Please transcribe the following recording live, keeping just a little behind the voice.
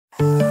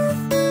Hi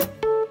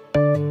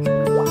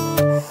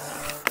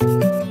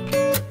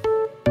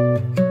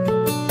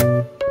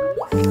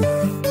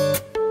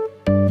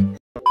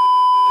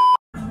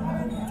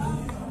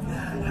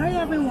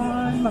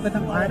everyone!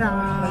 Magandang araw!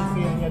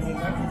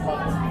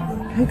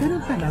 Ay,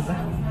 ganun talaga.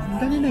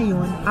 Ganun na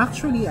yun.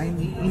 Actually, I'm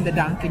in the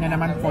Dunkin na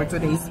naman for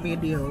today's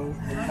video.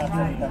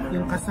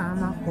 Yung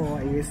kasama ko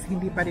is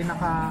hindi pa rin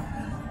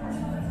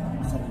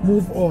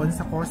naka-move on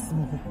sa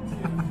Cosmo.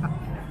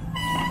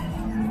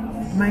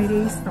 My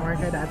day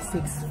started at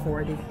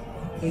 6:40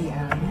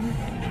 AM.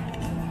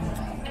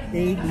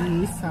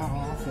 Daily sa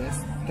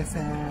office kasi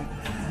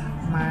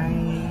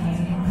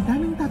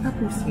madaming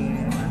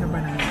tatapusin. Ano ba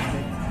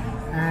nangyari?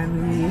 And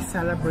we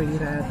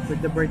celebrated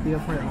with the birthday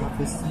of our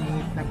office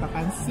mate.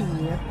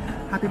 Nagpapansit.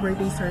 Happy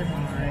birthday, Sir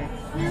Mark.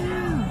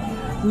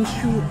 Wish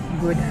you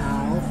good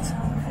health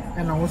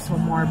and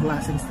also more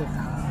blessings to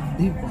come.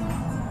 Diba?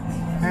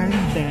 And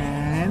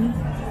then,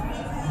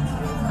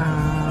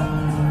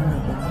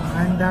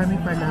 ang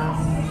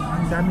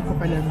dami ko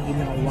palang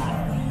ginawa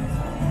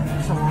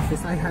sa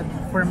office. I had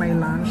for my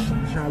lunch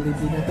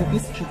Jollibee na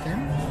 2-piece chicken.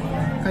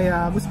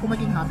 Kaya gusto ko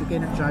maging happy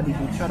kayo ng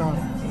Jollibee. Charot.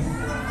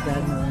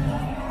 Ganun.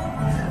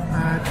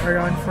 At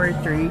around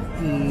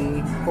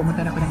 4:30,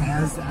 pumunta na ako ng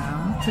SM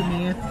to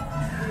meet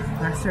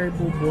Sir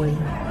Buboy.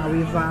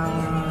 We've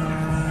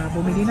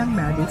bumili ng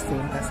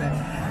medicine kasi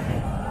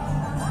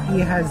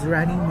he has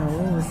runny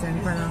nose and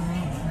parang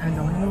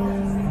yung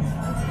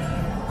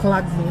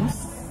clogged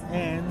nose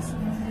and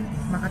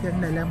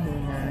makatiyang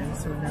lalamunan.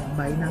 So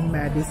nag-buy ng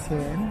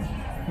medicine,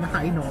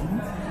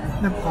 nakainom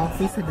ng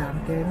coffee sa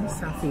Dunkin,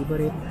 sa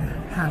favorite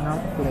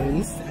hangout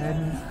place, and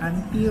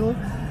until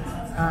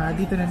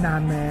dito na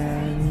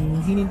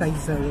namin hinintay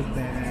si Sir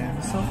Ruben.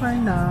 So for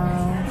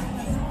now,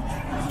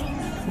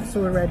 it's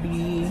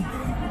already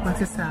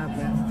magsa-7.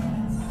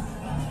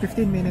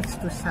 15 minutes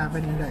to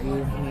 7 in the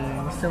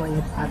evening. So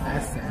at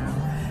SM,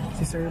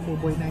 si Sir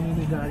Buboy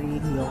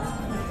naninigarilyo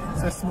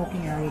sa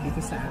smoking area dito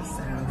sa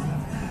SM.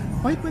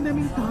 Quite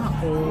madaming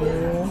tao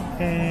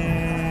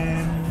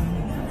and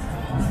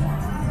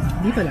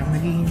dito lang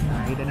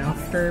naghihintay. Then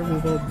after, we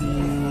will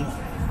be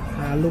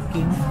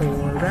looking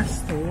for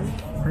resto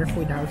or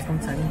food house kung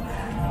saan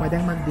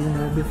pwedeng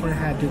mag-dinner before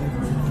heading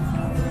home.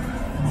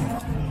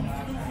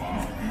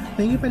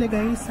 Thank you pala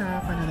guys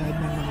sa panonood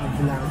ng mga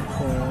vlog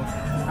ko.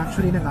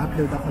 Actually,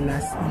 nag-upload ako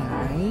last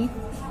night.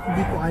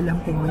 Hindi ko alam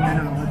kung may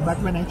nanonood, but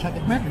when I check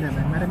it,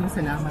 maraming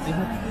salamat. I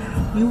hope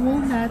you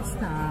will not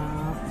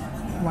stop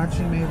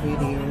watching my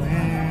video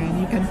and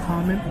you can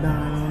comment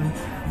down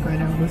kung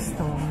anong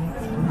gustong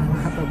mga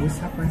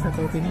kapag-usapan sa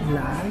talking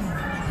vlog.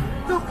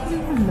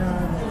 Talking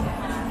vlog.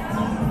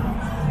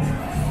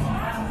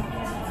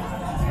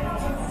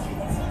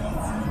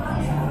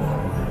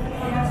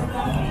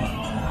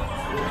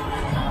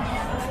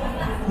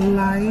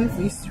 Life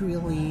is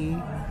really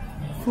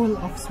full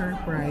of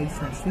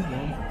surprises, you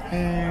know?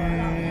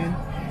 And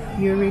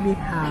you really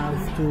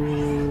have to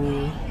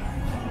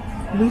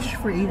wish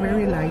for a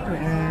very lighter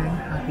and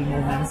happy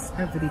moments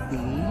every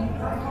day.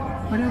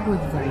 Para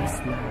good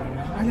vibes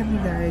lang. Alam niyo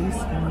guys,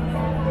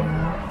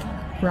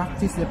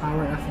 practice the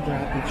power of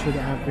gratitude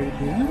every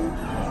day.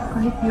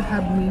 Kahit you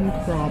have many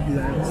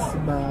problems,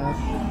 but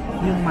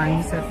yung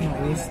mindset mo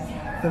is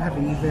to have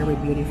a very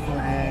beautiful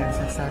and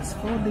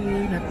successful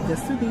day, not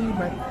just today,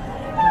 but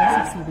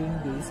the succeeding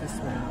days as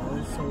well.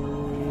 So,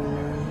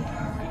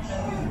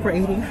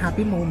 creating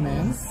happy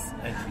moments.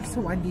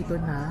 So, andito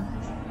na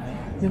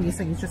yung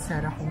isang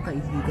isusera kong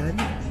kaibigan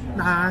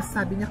na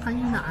sabi niya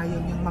kanina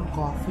ayaw niyang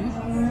mag-coffee.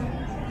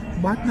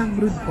 Ba't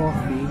nag-brewed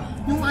coffee?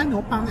 Yung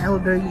pang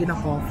elderly na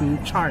coffee,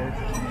 char.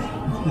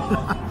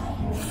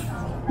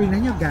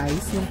 Tingnan niyo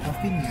guys, yung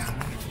coffee niya.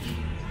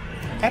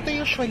 Ito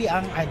usually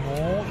ang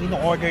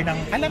in-order ng,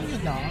 alam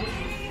niyo na,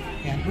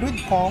 yan, brewed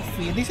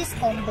coffee. This is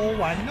combo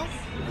 1, no?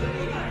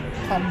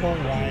 Combo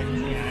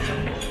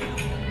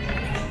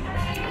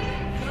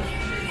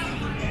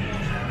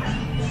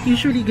 1.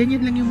 Usually,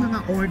 ganyan lang yung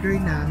mga order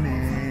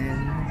namin.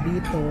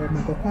 Dito,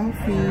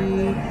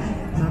 magko-coffee,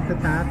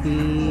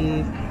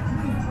 magtatapik.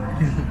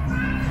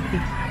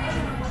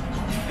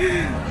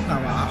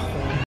 Tawa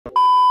ako.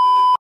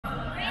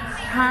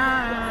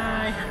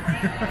 Hi!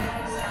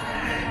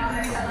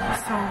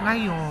 So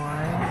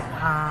ngayon,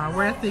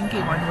 we're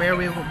thinking on where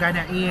we're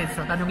gonna eat.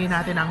 So tanungin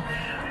natin ang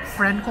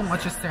friend kong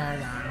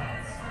Ochosera.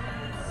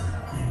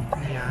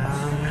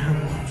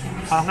 Ayan.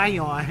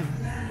 Ngayon,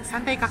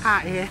 saan tayo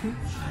kakain?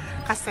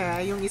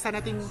 Kasi yung isa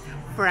nating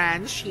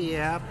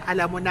friendship,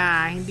 alam mo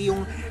na, hindi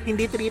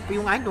trip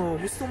yung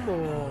gusto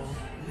mo.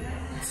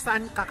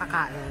 Saan ka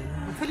kakain?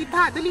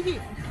 Salita,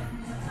 dali.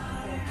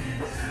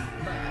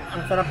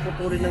 Ang sarap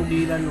puturin ng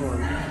dila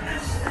nun.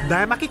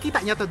 Dahil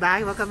makikita niya to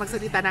dahil wag ka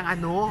magsalita ng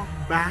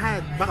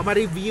bad. Baka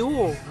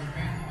ma-review.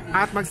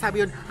 At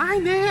magsabi yun, ay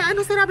ne,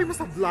 ano sinabi mo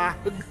sa vlog?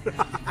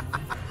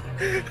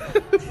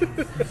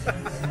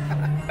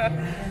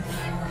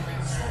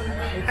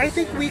 I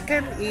think we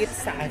can eat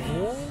sa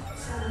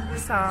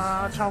sa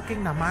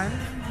Chowking naman.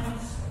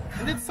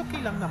 And it's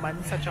okay lang naman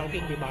sa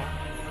Chowking, di ba?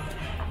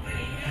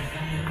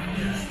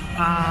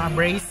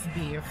 braised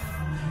beef.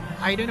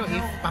 I don't know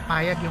if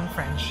papayag yung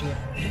friendship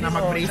na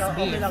mag-braised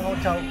beef. Okay lang ako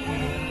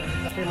chowking.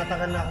 Kasi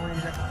matagal na ako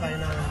hindi nakakain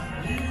ng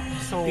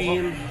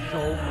steamed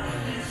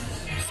siomai.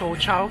 So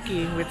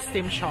chowking with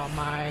steamed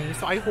siomai.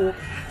 So I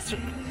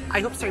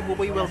hope Sir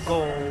Buboy will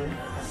go.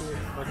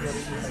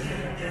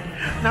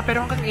 Na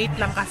pero hanggang 8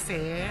 lang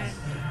kasi.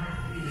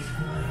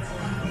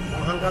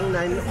 Hanggang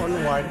 9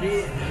 onward,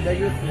 the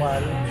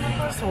usual.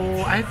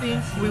 So, I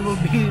think we will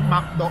be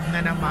McDo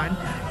na naman.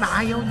 Na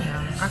ayaw niya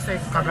kasi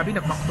kagabi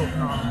nag-McDo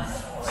na.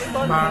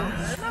 Diba?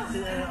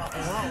 Ako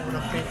nga,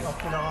 nag-take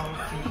off ko na ang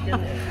chicken.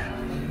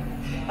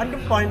 Ano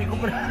pa, hindi ko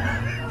pa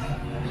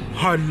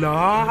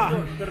Hala!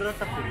 Pero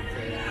nasa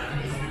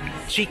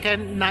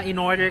Chicken na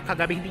in-order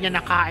kagabi hindi niya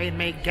nakain.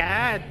 My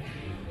God!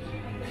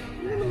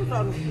 Hindi naman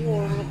saan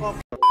ko.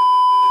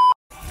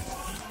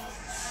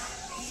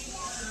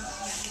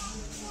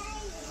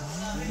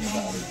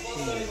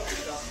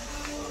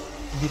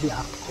 Bili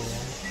ako.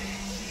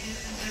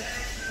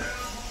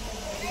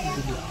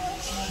 Bili ako.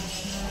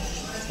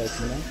 Start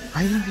mo na?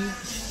 Ay, hindi.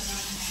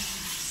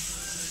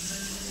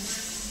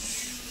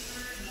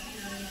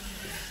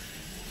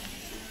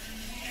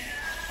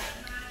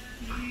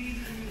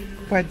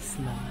 Pwede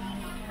na.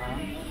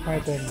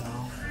 Pwede na.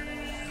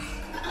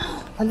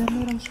 Alam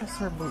mo lang siya,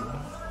 Sir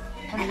Ruben.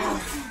 Ano yan?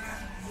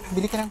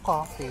 Bili ka ng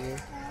coffee.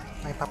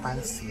 May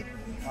papansit.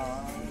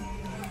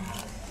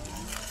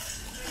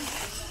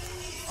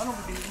 Anong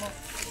bibili mo?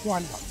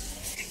 Wala.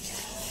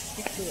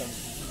 Ito yan.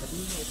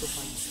 Sabihin mo ito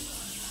pa.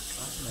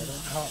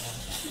 Meron? Oo.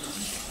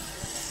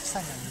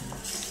 Sana.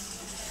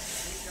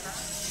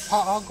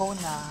 Oo, go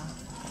na.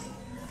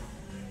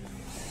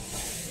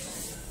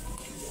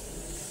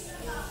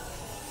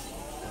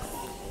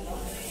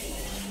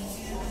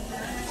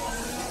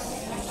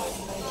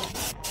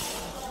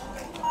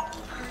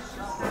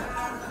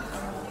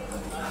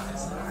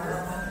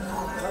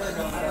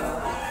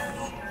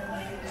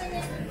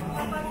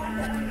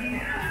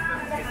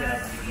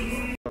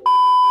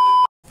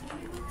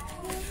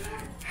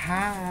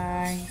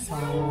 Hi! So,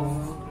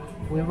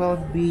 we will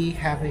be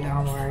having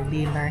our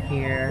dinner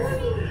here.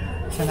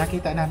 So,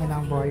 nakita namin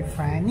ang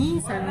boyfriend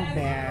ni Sir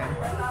Ruben.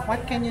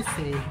 What can you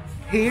say?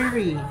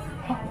 Hairy!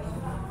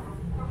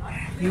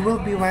 You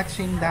will be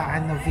watching the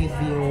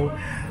video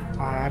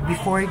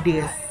before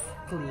this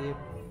clip.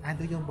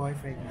 Ando yung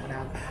boyfriend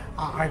na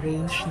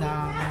arrange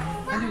ng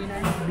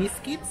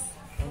biscuits?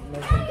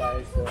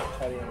 Merchandise,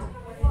 sharing.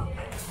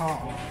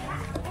 Oo.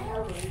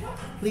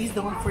 Please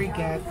don't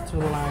forget to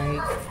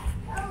like,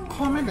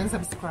 comment and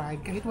subscribe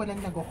kahit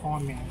walang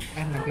nag-comment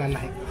and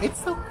nagla-like.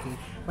 It's okay.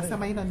 Basta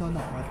may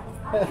nanonood.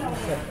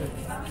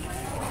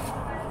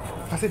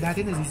 Kasi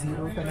dati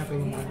nasi-zero talaga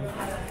yung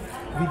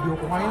video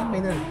ko. Ngayon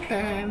may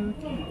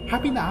 10.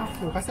 Happy na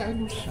ako kasi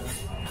ano siya.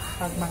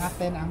 Pag mga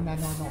 10 ang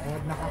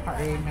nanonood,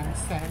 nakaka-earn ng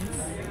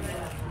cents.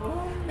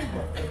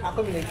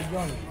 Ako related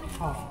yun.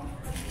 Oh.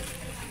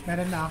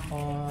 Meron na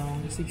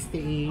akong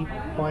 $68.29.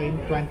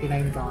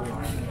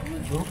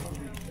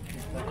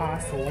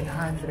 Kaso,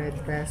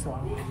 100 peso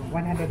ang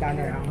 $100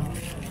 ang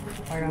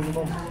parang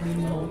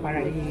minimum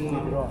para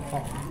i-draw.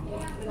 Oh.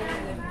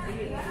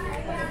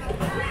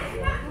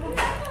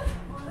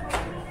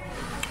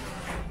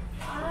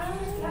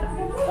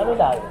 Ano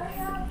daw?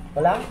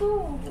 Wala?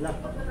 Wala.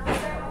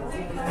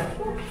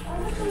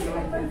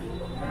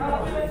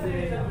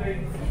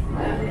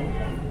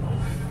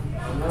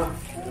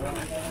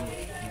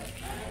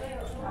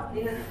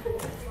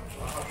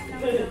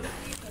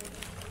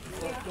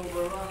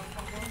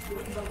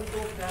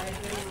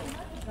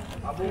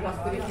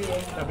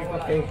 Sabi ko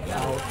take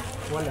out.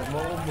 Wala.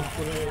 Maubos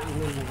ko na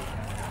inunin.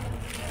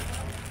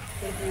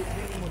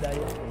 Mo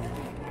dahil.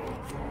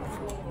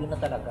 Yun na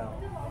talaga.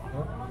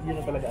 Huh? Yun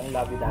na talaga ang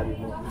labi-labi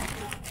mo.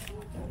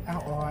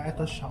 Oo,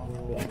 ito siya.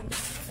 Yan.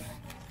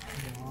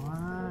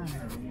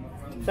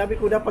 Sabi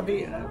ko dapat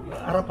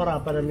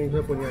harap-harapan namin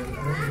sa po niyan.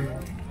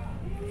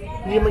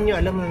 Hindi man niya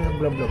alam na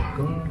nag-vlog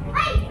ko.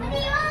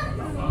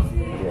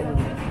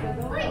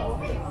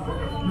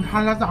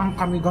 Halata ang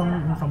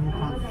kamigang sa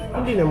mukha.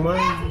 Hindi naman.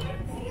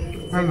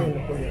 Ano?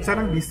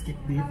 Sarang biscuit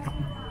dito.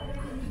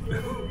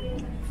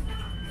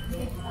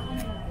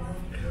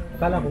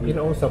 Kala ko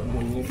kinausap mo,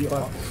 hindi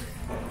pa.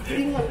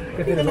 Hindi nga.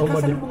 Kasi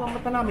nagkasalubong ang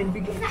mata namin,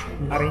 biglang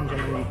arrange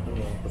ang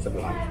dito.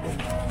 Pasabihan ko.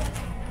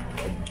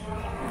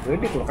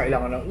 Hindi ko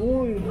kailangan na,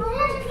 uy,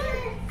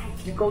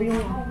 ikaw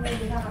yung,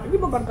 hindi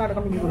ba barkada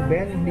kami ni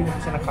Ben? Hindi mo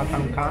siya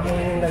nakatangkang.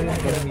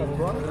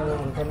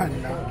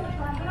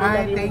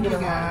 Hi, thank you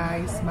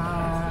guys.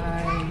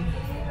 Bye.